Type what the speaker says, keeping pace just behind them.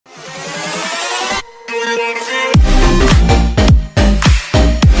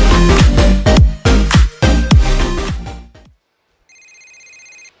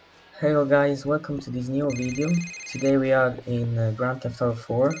guys, welcome to this new video. Today we are in Grand Theft Auto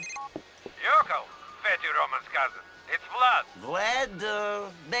 4. Yoko, Fatty Roman's cousin. It's Vlad. Vlad,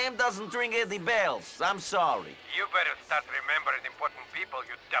 name doesn't ring any bells. I'm sorry. You better start remembering important people,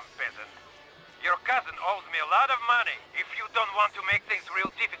 you dumb peasant. Your cousin owes me a lot of money. If you don't want to make things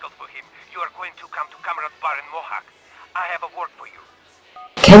real difficult for him, you are going to come to Cameron's bar in Mohawk. I have a word for you.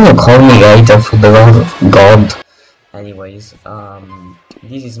 Can you call me later for the love of God? Anyways,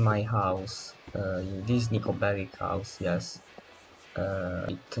 this is my house. This is Nico Bellic's house, yes.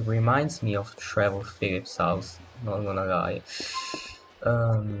 It reminds me of Trevor Phillips' house, not gonna lie.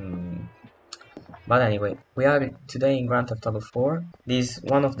 But anyway, we are today in Grand Theft Auto 4. This is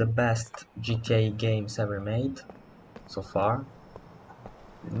one of the best GTA games ever made, so far.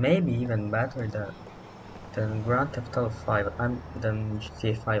 Maybe even better than Grand Theft Auto 5, than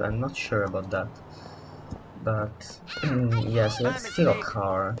GTA 5, I'm not sure about that. But yes, let's steal a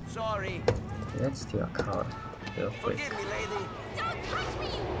car. Sorry. Let's steal a car real quick. Forgive me, lady. Don't touch me,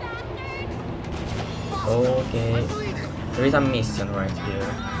 you bastard! Okay, there is a mission right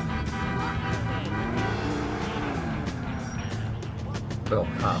here. Bro,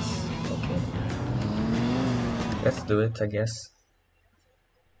 pass. Okay, let's do it, I guess.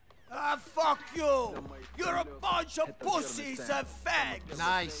 Ah, fuck you! You're a bunch of pussies and fags!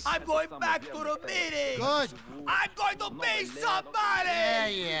 Nice. I'm going back to the meeting! Good. I'm going to be somebody!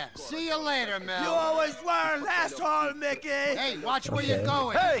 Yeah. See you later, Mel. You always were an asshole, Mickey! Hey, watch where Okay. you're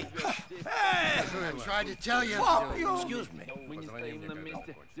going. Hey! Hey! I tried to tell you. Fuck you! Excuse me.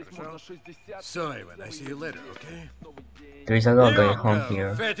 Sorry, man. I see you later, okay? There is a lot going on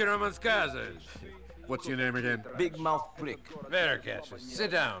here. Fatty Roman's cousin. What's your name again? Big mouth prick. Very catchy. Sit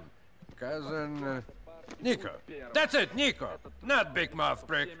down. Cousin, Nico. That's it, Nico. Not Big Mouth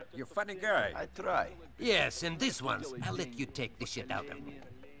Prick. You funny guy. I try. Yes, and this one's, I'll let you take the shit out of me.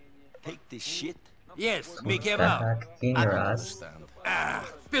 Take this shit. Yes, me give Step out. back in I your don't ass. understand. Ah,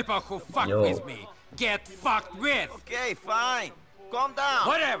 people who fuck Yo. with me get fucked with. Okay, fine. Calm down.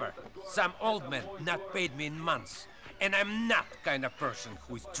 Whatever. Some old man not paid me in months. And I'm not kind of person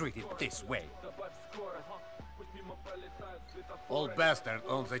who is treated this way. Old bastard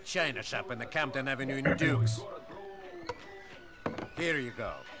owns a china shop in the Campton Avenue in Dukes. Here you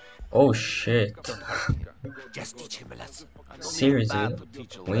go. Oh shit. Just teach him a lesson. Seriously? bad to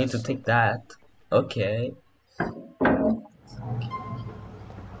teach a We need to lesson. take that. Okay.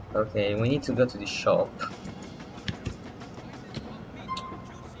 Okay, we need to go to the shop.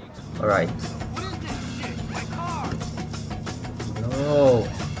 Alright. No.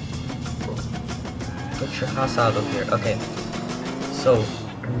 Get your ass out of here. Okay. So,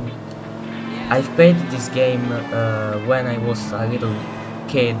 I've played this game when I was a little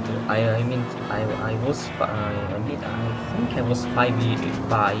kid. I think I was five.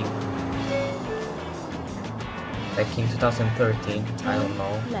 Like in 2013. I don't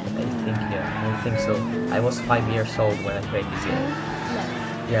know. I think so. I was 5 years old when I played this game.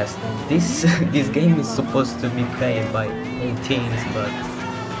 Yes, this game is supposed to be played by 18s, but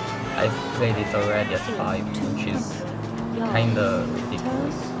I've played it already at 5, which is kinda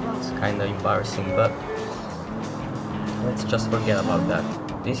ridiculous. It's kinda embarrassing, but let's just forget about that.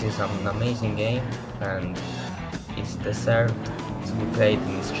 This is an amazing game, and it's deserved to be played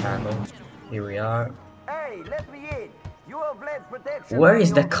in this channel. Here we are. Hey, let me in. You have lead protection. Where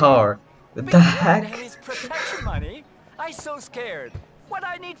is the car? What the heck? And his protection money? I so scared. What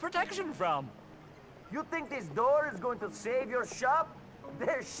I need protection from? You think this door is going to save your shop?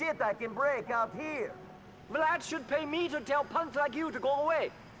 There's shit I can break out here. Vlad should pay me to tell punks like you to go away.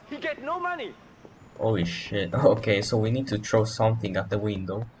 He get no money. Holy shit. Okay, so we need to throw something at the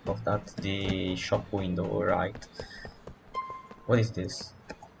window of that, the shop window, right? What is this?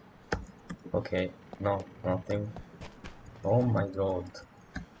 Okay, no, nothing. Oh my god.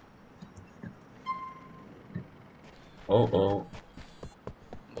 Oh.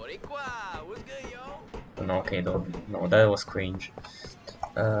 No, okay, no, that was cringe.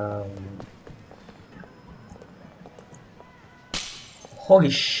 Holy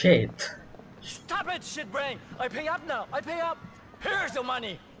shit. Stop it, shitbrain! I pay up now. I pay up. Here's your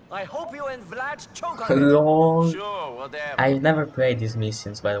money. I hope you and Vlad choke on it. Lol. Sure, whatever. I've never played these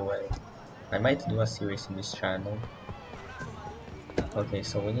missions, by the way. I might do a series in this channel. Okay,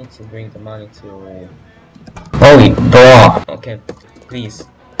 so we need to bring the money to... Holy bro! Okay, please.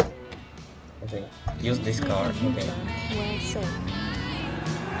 Okay, use this card. Okay. Well said.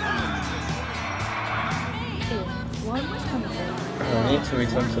 In 100. I need to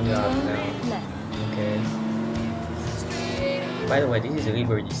return to the app now. Left. Okay. By the way, this is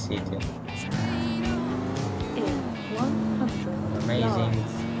Liberty City. In 100. Amazing.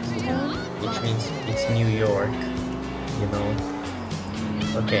 Yards. Turn which means it's New York, you know.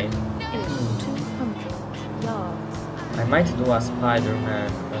 Okay. In 200 yards. I might do a Spider-Man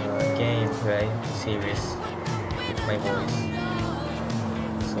gameplay series with my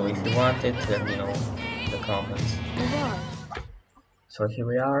voice. So if you want it, let me know in the comments. Arrive. So here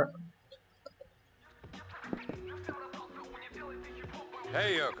we are.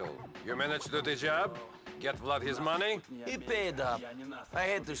 Hey, Yoko, you managed to do the job? Get Vlad his money? He paid up. I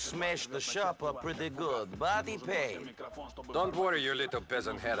had to smash the shop up pretty good, but he paid. Don't worry your little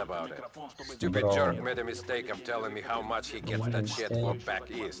peasant head about it. Stupid Bro. jerk made a mistake of telling me how much he gets that shit for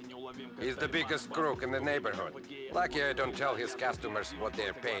back east. He's the biggest crook in the neighborhood. Lucky I don't tell his customers what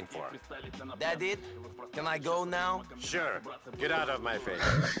they're paying for. That it? Can I go now? Sure, get out of my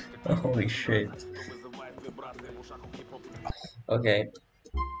face. Holy shit. Okay.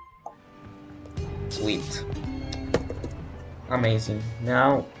 Sweet. Amazing.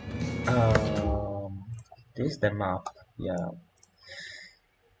 Now, this is the map. Yeah.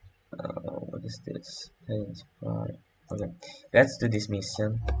 What is this? Okay. Let's do this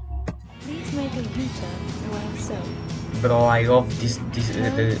mission. Please make a U-turn where so. Bro, I love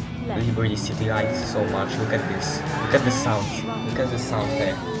the Liberty City lights so much. Look at this. Look at the sound. Look at the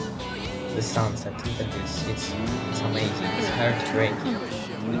soundtrack. The sunset. Look at this. It's amazing. It's heartbreaking.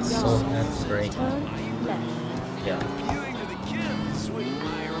 It's so heartbreaking. Turn left. Yeah.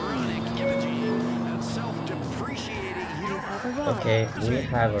 You have arrived. Okay, we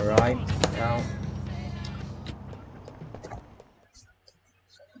have arrived now.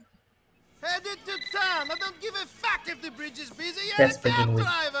 Headed to town. I don't give a fuck if the bridge is busy. You're Let's a begin cab with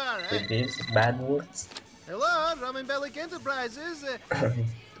driver. these bad words. Hello, Ramen Bellic Enterprises.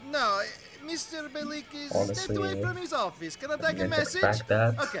 No, Mr. Bellic is Honestly, stepped away from his office. Can I take a didn't message? expect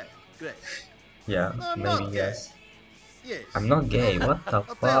that. Okay, great. Yeah, No, I'm maybe not gay. yes. Yes. I'm not gay. What the I'll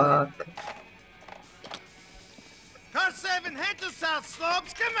tell fuck? Car 7, head to South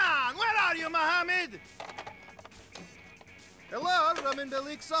Slopes. Come on, where are you, Mohammed? Hello, Ramen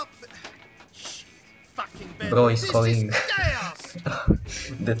Bellic's up. Shit, fucking bad. Bro is This calling is chaos.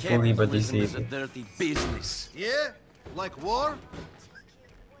 the full Liberty Capitalism is a City. dirty business. Yeah? Like war?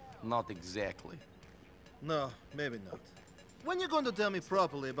 Not exactly. No, maybe not. When you going to tell me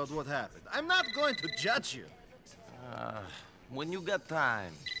properly about what happened? I'm not going to judge you. When you got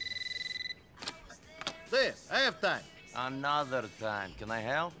time. There, I have time. Another time. Can I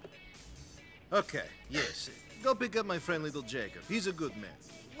help? Okay, yes. Go pick up my friend Little Jacob. He's a good man.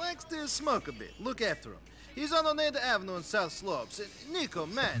 Likes to smoke a bit. Look after him. He's on Oneida Avenue in South Slopes. Nico,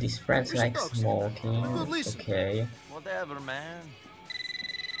 man. These friends we should like talk sometime. smoking. Good listen. Okay. Whatever, man.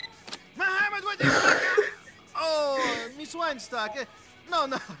 Mohammed, what the fuck? Oh, Miss Weinstock. No,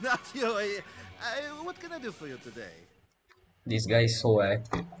 not you. What can I do for you today? This guy is so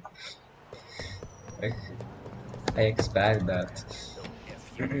active. I expect that.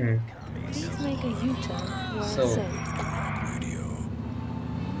 Please make a U-turn where So- so.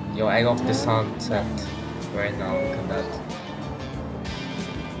 Yo, I love the sunset right now. Look at that.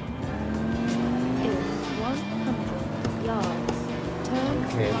 In 100 yards. Turn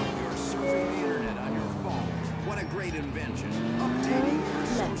Okay. right. What a great invention. Turn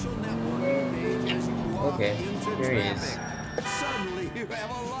left. Okay, here he is. Suddenly you have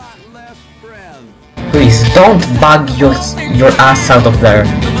a lot less friends. Please don't bug your ass out of there.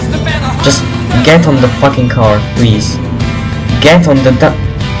 Just get on the fucking car, please. Get on the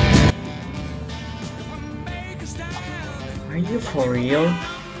Are you for real?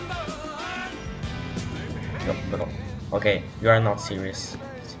 No, bro. Okay, you are not serious.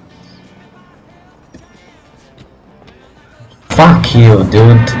 Fuck you,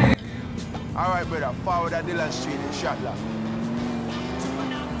 dude. Alright, brother, forward at Dillon Street in Shatlock.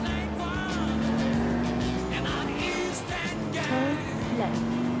 Turn left.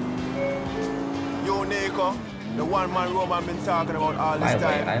 Yo, Nico, the one-man Roman been talking about all By this the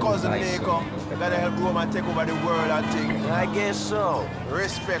way, I time. will Cousin die Nico, soon. gotta help Roman take over the world, I think. I guess so.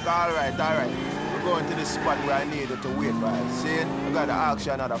 Respect, alright. We're going to the spot where I need you to wait for us. See it? I gotta ask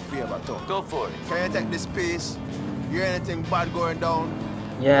you another favor, too. Go for it. Can you take this piece? Hear anything bad going down?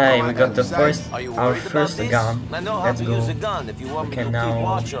 Yeah, we got the first, Are you our worried about first this? gun. I know how Let's to go. use a gun if you want We me to can keep now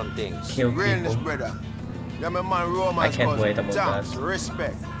watch on things. kill Realness, people. brother. Yeah, my man Roman's I can't cousin. wait about Thanks, that.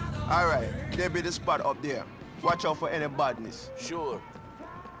 respect. Alright, there be the spot up there. Watch out for any badness. Sure.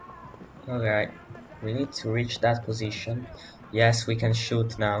 Alright, we need to reach that position. Yes, we can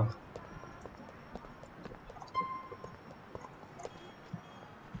shoot now.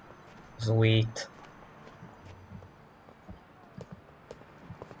 Sweet.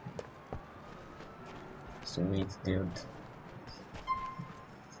 Sweet, dude.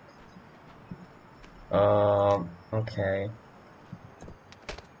 Okay.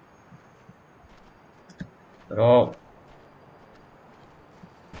 Bro.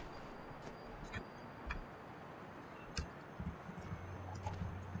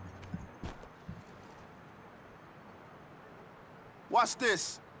 What's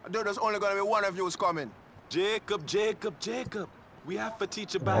this? I thought there's only gonna be one of you who's coming. Jacob, Jacob, Jacob. We have to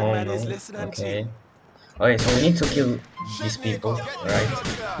teach a Oh bad man his no. lesson Okay. until. Okay, so we need to kill these Shit, Nico, people, get right? the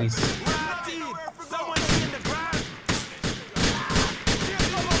gun. Please. Someone in the ground.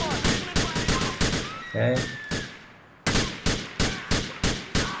 Okay.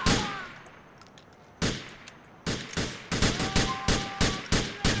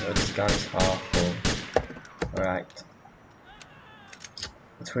 Oh, this gun is awful. Alright.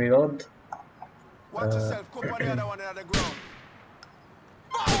 Let's reload. Watch yourself, cup on the other one on the ground.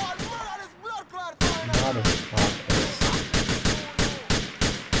 Motherfuckers.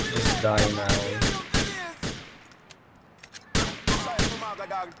 Just die now.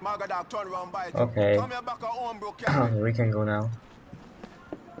 Okay. We can go now.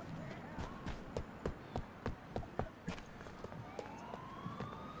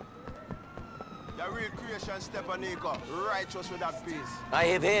 The real creation step on Nico, righteous with that piece. I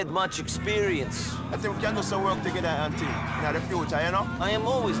have had much experience. I think we can do some work together, Auntie. In the future, you know? I am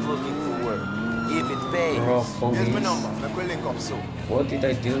always looking for work, if it pays. Bro, Here's my police. number. We will link up soon. What did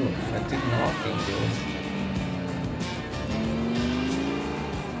I do? I did nothing, dude.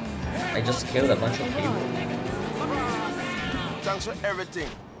 I just killed a bunch of people. Thanks for everything.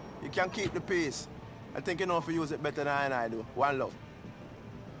 You can keep the peace. I think you know if you use it better than I do. One love.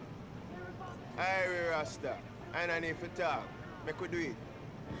 Hey, Rasta. I need to talk. Make we do it.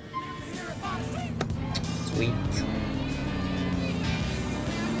 Sweet.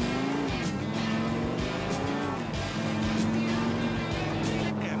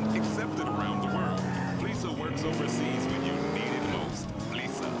 And accepted around the world. Lisa works overseas when you need it most.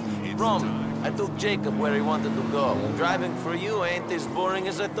 Lisa, it's Rom, time. I took Jacob where he wanted to go. Driving for you ain't as boring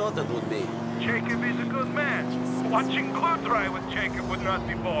as I thought it would be. Jacob is a good man. Watching glue dry with Jacob would not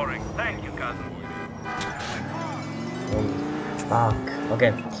be boring. Thank you, cousin. Oh, fuck.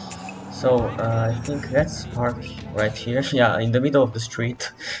 Okay. So, I think let's park right here. Yeah, in the middle of the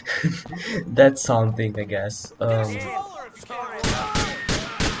street. That's something, I guess. Fuck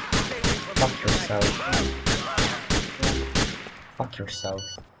yourself. Fuck yourself.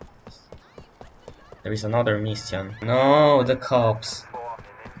 There is another mission. No, the cops.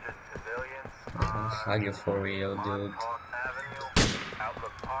 Are you for real, dude?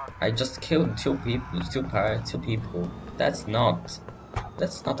 I just killed two people. That's not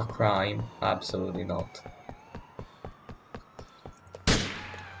a crime. Absolutely not.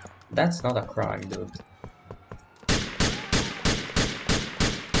 That's not a crime, dude.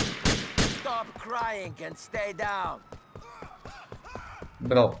 Stop crying and stay down.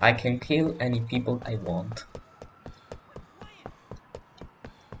 Bro, I can kill any people I want.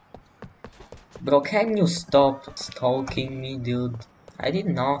 Bro, can you stop stalking me, dude? I did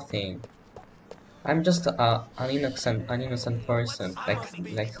nothing. I'm just an innocent person,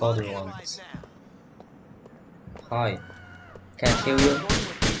 like other ones. Hi. Can I kill you?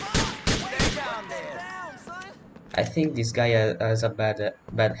 I think this guy has a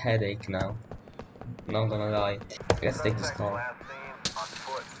bad headache now. Not gonna lie. Let's take this car.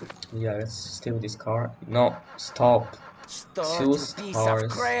 Yeah, let's steal this car. No, stop. 2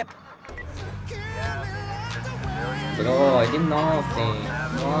 stars. Bro, I did nothing.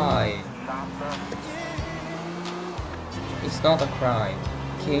 Why? It's not a crime.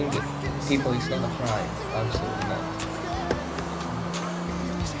 Killing people is not a crime. Absolutely not.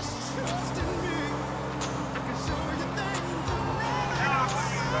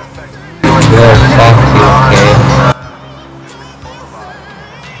 Yo, fuck you, okay?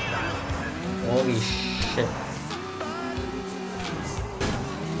 Holy shit.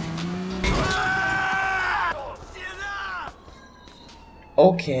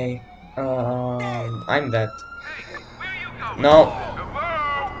 Okay, I'm dead. No.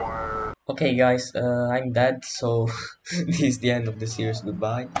 Okay guys, I'm dead, so this is the end of the series.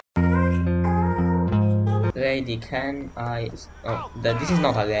 Goodbye. Lady, can I... Oh, this is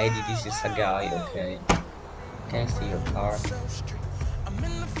not a lady, this is a guy, okay. Can I see your car?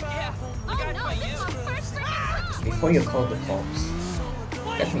 Before you call the cops,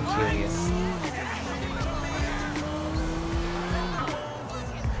 let me kill you.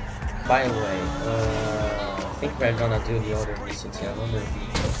 By the way, I think we're gonna do the other missions here. I wonder if we...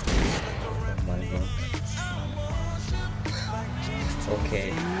 Oh my god. Okay,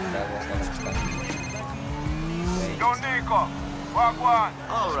 that was unexpected. Wait. Yo, Nico, Walk one.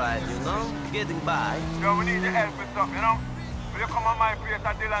 Alright, you know, getting by. Yo, we need your help with stuff, you know? Will you come on my place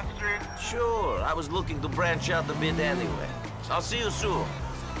at Dillon Street? Sure, I was looking to branch out a bit anyway. I'll see you soon.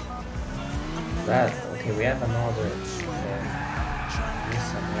 That, okay, we have another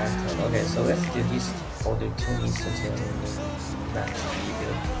Nissan rental. Okay, so let's do these other two Nissans in that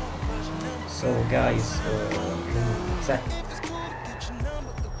video. So guys,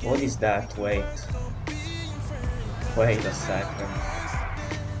 what is that? Wait a second.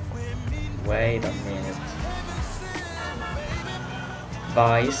 Wait a minute.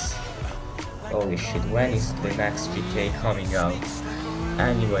 Vice. Holy shit, when is the next GTA coming out?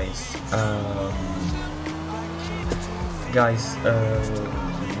 Anyways, guys,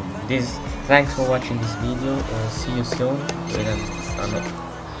 thanks for watching this video. See you soon.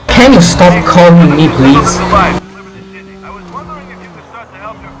 Can you stop calling me, please? I was wondering if you could start to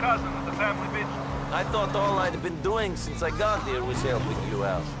help your cousin with the family business. I thought all I'd been doing since I got here was helping you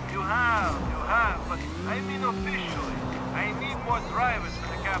out. You have, but I mean officially. I need more drivers for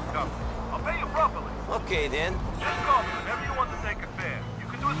the cab company. I'll pay you properly. Okay then. Just call me whenever you want to take a fare. You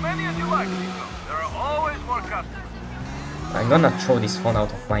can do as many as you like, Nico. There are always more customers. I'm gonna throw this phone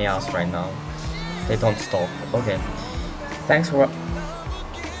out of my ass right now. They don't stop. Okay. Thanks for...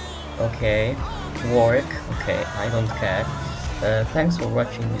 Okay. Work. Okay, I don't care. Thanks for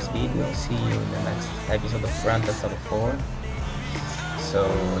watching this video. See you in the next episode of Grand Theft Auto 4. So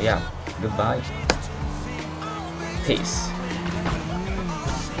yeah, goodbye. Peace.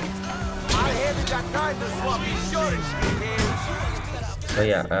 So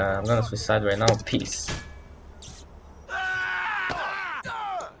yeah, I'm gonna suicide right now. Peace.